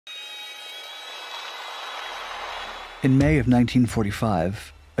In May of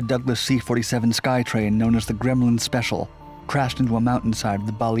 1945, a Douglass C-47 Skytrain known as the Gremlin Special crashed into a mountainside of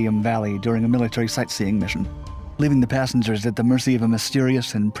the Baliem Valley during a military sightseeing mission, leaving the passengers at the mercy of a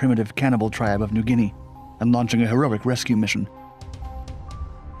mysterious and primitive cannibal tribe of New Guinea and launching a heroic rescue mission.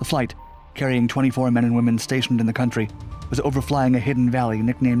 The flight, carrying 24 men and women stationed in the country, was overflying a hidden valley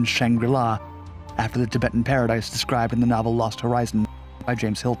nicknamed Shangri-La, after the Tibetan paradise described in the novel Lost Horizon by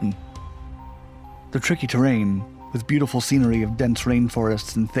James Hilton. The tricky terrain, with beautiful scenery of dense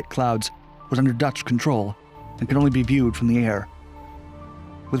rainforests and thick clouds, was under Dutch control and could only be viewed from the air.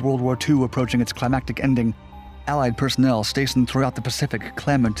 With World War II approaching its climactic ending, Allied personnel stationed throughout the Pacific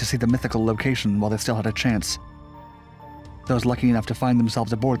clamored to see the mythical location while they still had a chance. Those lucky enough to find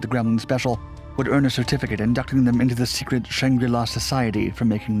themselves aboard the Gremlin Special would earn a certificate inducting them into the secret Shangri-La Society for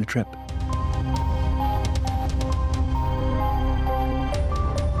making the trip.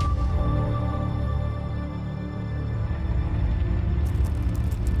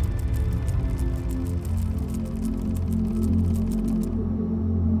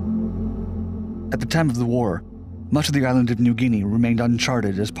 At the time of the war, much of the island of New Guinea remained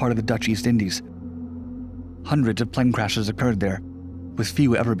uncharted as part of the Dutch East Indies. Hundreds of plane crashes occurred there, with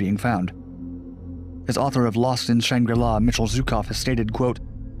few ever being found. As author of Lost in Shangri-La, Mitchell Zukoff has stated, quote,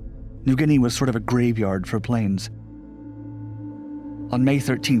 "New Guinea was sort of a graveyard for planes." On May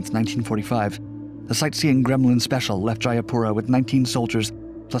 13, 1945, the sightseeing Gremlin Special left Jayapura with 19 soldiers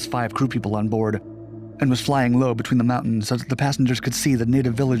plus 5 crew people on board, and was flying low between the mountains so that the passengers could see the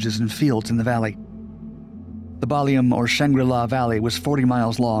native villages and fields in the valley. The Baliem or Shangri-La Valley was 40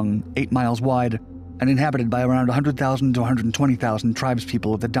 miles long, 8 miles wide, and inhabited by around 100,000 to 120,000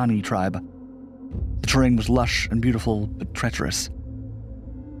 tribespeople of the Dani tribe. The terrain was lush and beautiful, but treacherous.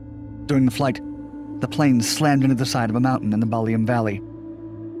 During the flight, the plane slammed into the side of a mountain in the Baliem Valley.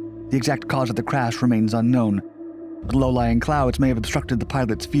 The exact cause of the crash remains unknown, but low-lying clouds may have obstructed the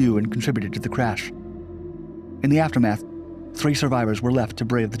pilot's view and contributed to the crash. In the aftermath, 3 survivors were left to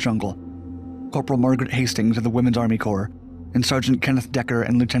brave the jungle: Corporal Margaret Hastings of the Women's Army Corps, and Sergeant Kenneth Decker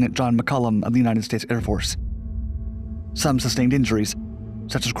and Lieutenant John McCullum of the United States Air Force. Some sustained injuries,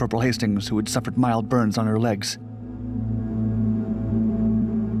 such as Corporal Hastings, who had suffered mild burns on her legs.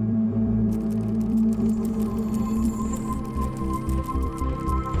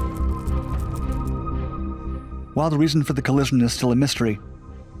 While the reason for the collision is still a mystery,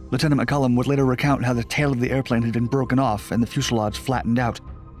 Lieutenant McCullum would later recount how the tail of the airplane had been broken off and the fuselage flattened out.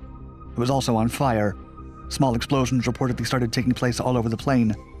 It was also on fire. Small explosions reportedly started taking place all over the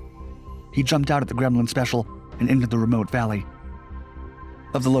plane. He jumped out at the Gremlin Special and into the remote valley.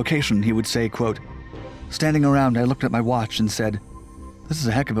 Of the location, he would say, quote, "Standing around, I looked at my watch and said, 'This is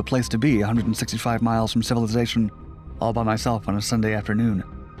a heck of a place to be, 165 miles from civilization, all by myself on a Sunday afternoon.'"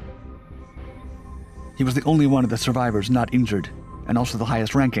 He was the only one of the survivors not injured, and also the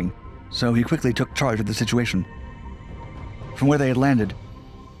highest ranking, so he quickly took charge of the situation. From where they had landed,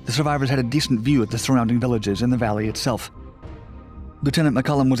 the survivors had a decent view of the surrounding villages and the valley itself. Lieutenant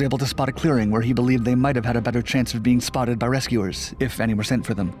McCullum was able to spot a clearing where he believed they might have had a better chance of being spotted by rescuers, if any were sent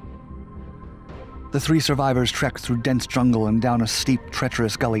for them. The 3 survivors trekked through dense jungle and down a steep,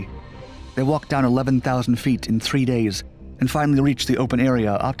 treacherous gully. They walked down 11,000 feet in 3 days, and finally reached the open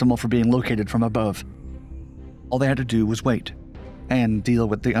area optimal for being located from above. All they had to do was wait, and deal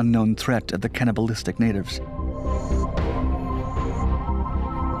with the unknown threat of the cannibalistic natives.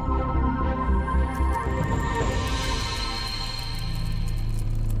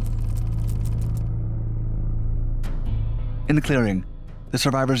 In the clearing, the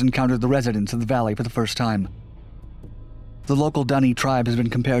survivors encountered the residents of the valley for the first time. The local Dani tribe has been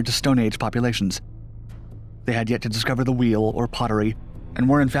compared to Stone Age populations. They had yet to discover the wheel or pottery, and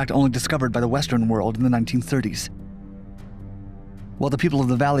were in fact only discovered by the Western world in the 1930s. While the people of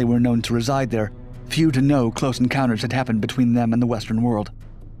the valley were known to reside there, few to no close encounters had happened between them and the Western world.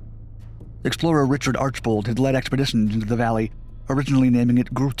 Explorer Richard Archbold had led expeditions into the valley, originally naming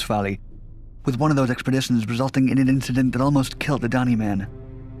it Groots Valley, with one of those expeditions resulting in an incident that almost killed a Dani man.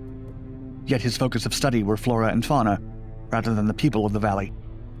 Yet his focus of study were flora and fauna, rather than the people of the valley.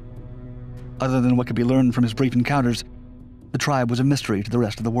 Other than what could be learned from his brief encounters, the tribe was a mystery to the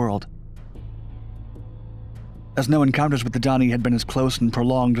rest of the world. As no encounters with the Dani had been as close and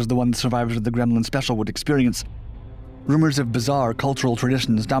prolonged as the one the survivors of the Gremlin Special would experience, rumors of bizarre cultural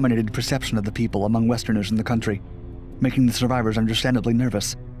traditions dominated perception of the people among Westerners in the country, making the survivors understandably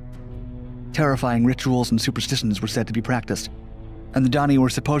nervous. Terrifying rituals and superstitions were said to be practiced, and the Dani were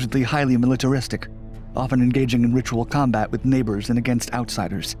supposedly highly militaristic, often engaging in ritual combat with neighbors and against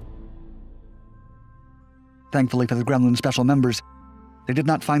outsiders. Thankfully for the Gremlin Special members, they did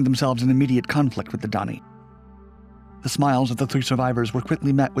not find themselves in immediate conflict with the Dani. The smiles of the 3 survivors were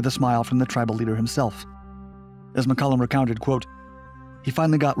quickly met with a smile from the tribal leader himself. As McCullum recounted, quote, "He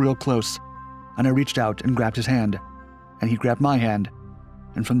finally got real close, and I reached out and grabbed his hand, and he grabbed my hand,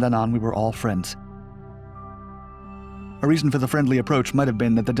 and from then on we were all friends." A reason for the friendly approach might have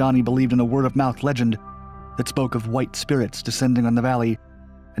been that the Dani believed in a word-of-mouth legend that spoke of white spirits descending on the valley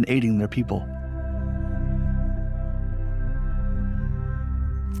and aiding their people.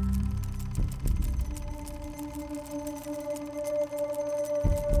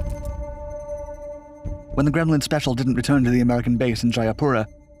 When the Gremlin Special didn't return to the American base in Jayapura,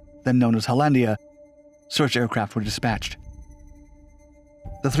 then known as Hollandia, search aircraft were dispatched.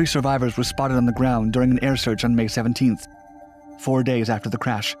 The 3 survivors were spotted on the ground during an air search on May 17th, 4 days after the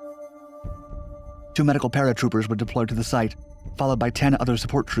crash. 2 medical paratroopers were deployed to the site, followed by 10 other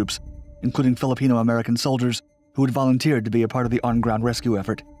support troops, including Filipino-American soldiers who had volunteered to be a part of the on-ground rescue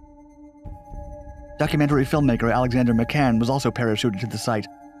effort. Documentary filmmaker Alexander McCann was also parachuted to the site,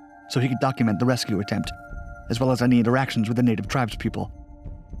 so he could document the rescue attempt, as well as any interactions with the native tribespeople.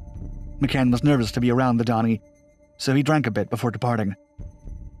 McCann was nervous to be around the Dani, so he drank a bit before departing.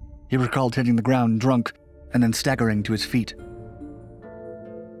 He recalled hitting the ground drunk and then staggering to his feet.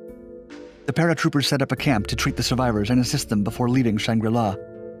 The paratroopers set up a camp to treat the survivors and assist them before leaving Shangri-La.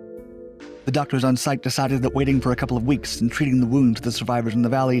 The doctors on site decided that waiting for a couple of weeks and treating the wounds of the survivors in the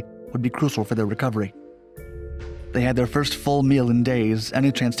valley would be crucial for their recovery. They had their first full meal in days and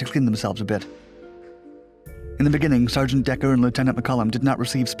a chance to clean themselves a bit. In the beginning, Sergeant Decker and Lieutenant McCullum did not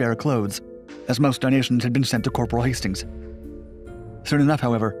receive spare clothes, as most donations had been sent to Corporal Hastings. Soon enough,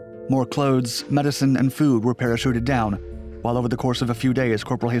 however, more clothes, medicine, and food were parachuted down, while over the course of a few days,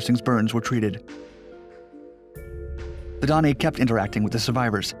 Corporal Hastings' burns were treated. The Dani kept interacting with the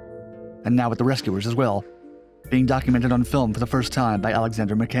survivors, and now with the rescuers as well, being documented on film for the first time by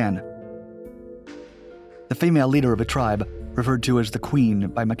Alexander McCann. The female leader of a tribe, referred to as the Queen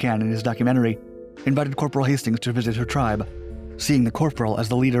by McCann in his documentary, invited Corporal Hastings to visit her tribe, seeing the corporal as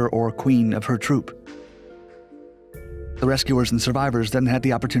the leader or queen of her troop. The rescuers and survivors then had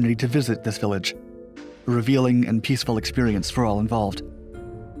the opportunity to visit this village, a revealing and peaceful experience for all involved.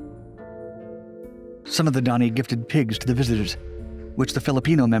 Some of the Dani gifted pigs to the visitors, which the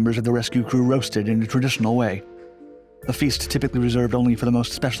Filipino members of the rescue crew roasted in a traditional way, a feast typically reserved only for the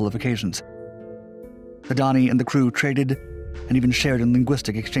most special of occasions. The Dani and the crew traded and even shared in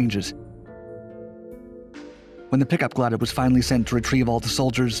linguistic exchanges. When the pickup glider was finally sent to retrieve all the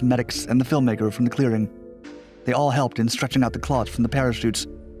soldiers, medics, and the filmmaker from the clearing, they all helped in stretching out the cloth from the parachutes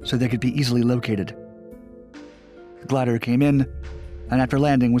so they could be easily located. The glider came in, and after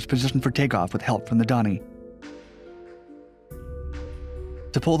landing was positioned for takeoff with help from the Dani.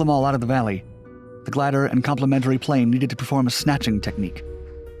 To pull them all out of the valley, the glider and complementary plane needed to perform a snatching technique.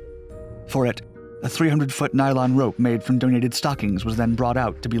 For it, a 300-foot nylon rope made from donated stockings was then brought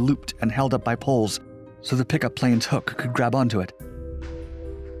out to be looped and held up by poles so the pickup plane's hook could grab onto it.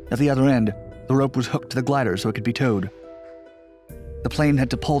 At the other end, the rope was hooked to the glider so it could be towed. The plane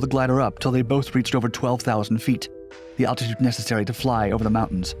had to pull the glider up till they both reached over 12,000 feet, the altitude necessary to fly over the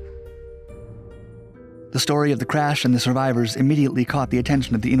mountains. The story of the crash and the survivors immediately caught the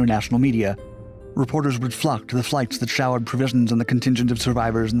attention of the international media. Reporters would flock to the flights that showered provisions on the contingent of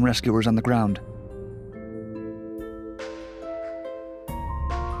survivors and rescuers on the ground.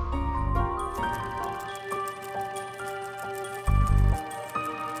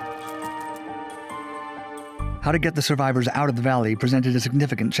 How to get the survivors out of the valley presented a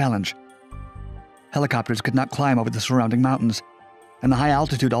significant challenge. Helicopters could not climb over the surrounding mountains, and the high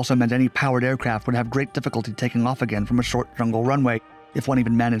altitude also meant any powered aircraft would have great difficulty taking off again from a short jungle runway if one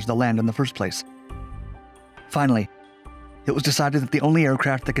even managed to land in the first place. Finally, it was decided that the only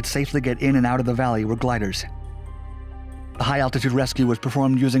aircraft that could safely get in and out of the valley were gliders. The high-altitude rescue was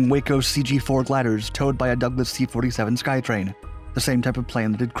performed using Waco's CG-4 gliders towed by a Douglass C-47 Skytrain, the same type of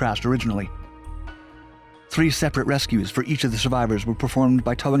plane that had crashed originally. 3 separate rescues for each of the survivors were performed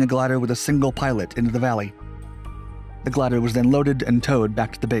by towing a glider with a single pilot into the valley. The glider was then loaded and towed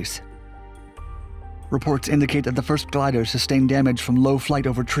back to the base. Reports indicate that the first glider sustained damage from low flight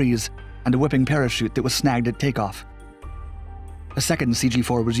over trees and a whipping parachute that was snagged at takeoff. A second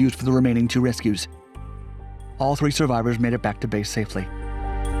CG-4 was used for the remaining 2 rescues. All 3 survivors made it back to base safely.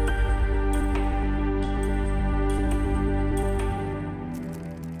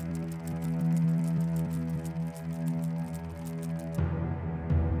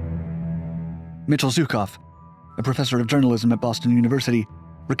 Mitchell Zukov, a professor of journalism at Boston University,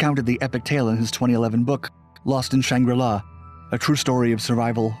 recounted the epic tale in his 2011 book, Lost in Shangri-La, a true story of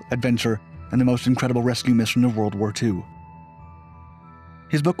survival, adventure, and the most incredible rescue mission of World War II.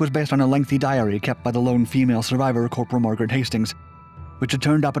 His book was based on a lengthy diary kept by the lone female survivor, Corporal Margaret Hastings, which had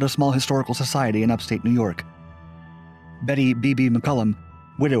turned up at a small historical society in upstate New York. Betty B.B. McCullum,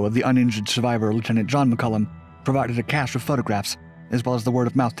 widow of the uninjured survivor Lieutenant John McCullum, provided a cache of photographs, as well as the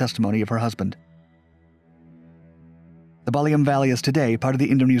word-of-mouth testimony of her husband. The Baliem Valley is today part of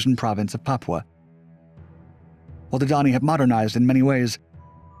the Indonesian province of Papua. While the Dani have modernized in many ways,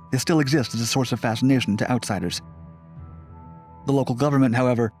 they still exist as a source of fascination to outsiders. The local government,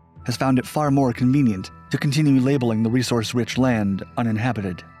 however, has found it far more convenient to continue labeling the resource-rich land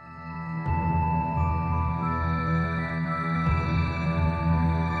uninhabited.